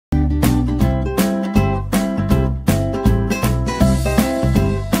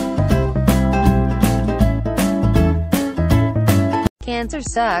cancer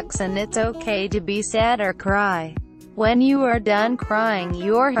sucks and it's okay to be sad or cry. When you are done crying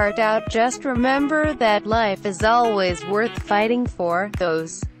your heart out, just remember that life is always worth fighting for.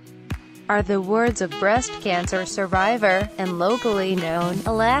 Those are the words of breast cancer survivor, and locally known,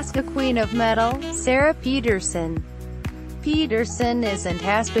 Alaska Queen of Metal, Sarah Peterson. Peterson is and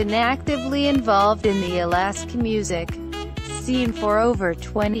has been actively involved in the Alaska music scene for over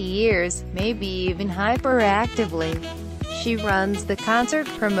 20 years, maybe even hyperactively. She runs the concert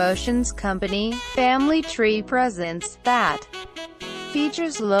promotions company, Family Tree Presents, that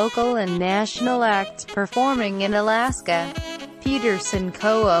features local and national acts performing in Alaska. Peterson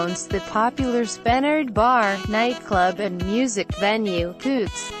co-owns the popular Spennard Bar, nightclub and music venue,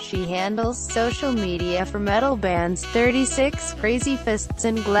 Coots. She handles social media for metal bands 36, Crazy Fists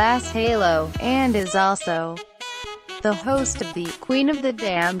and Glass Halo, and is also the host of the Queen of the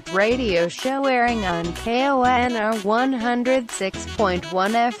Damned radio show airing on KONR 106.1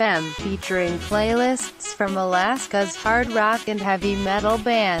 FM, featuring playlists from Alaska's hard rock and heavy metal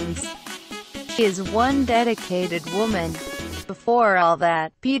bands. She is one dedicated woman. Before all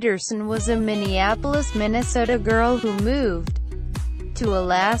that, Peterson was a Minneapolis, Minnesota girl who moved to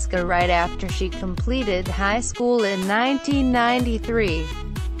Alaska right after she completed high school in 1993.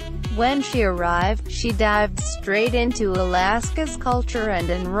 When she arrived, she dived straight into Alaska's culture and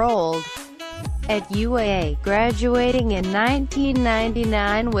enrolled at UAA, graduating in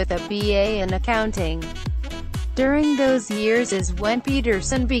 1999 with a BA in accounting. During those years is when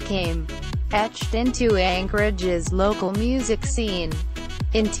Peterson became etched into Anchorage's local music scene.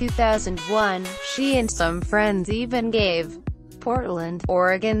 In 2001, she and some friends even gave Portland,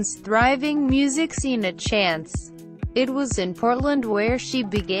 Oregon's thriving music scene a chance. It was in Portland where she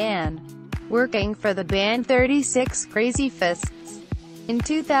began working for the band 36 Crazy Fists. In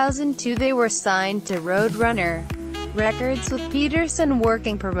 2002 they were signed to Roadrunner Records with Peterson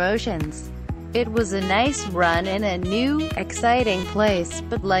working promotions. It was a nice run in a new, exciting place,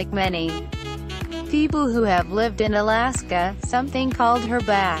 but like many people who have lived in Alaska, something called her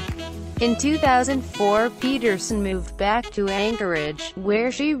back. In 2004, Peterson moved back to Anchorage,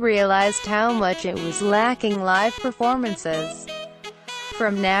 where she realized how much it was lacking live performances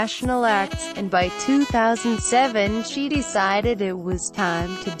from national acts, and by 2007 she decided it was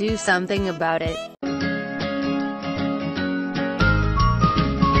time to do something about it.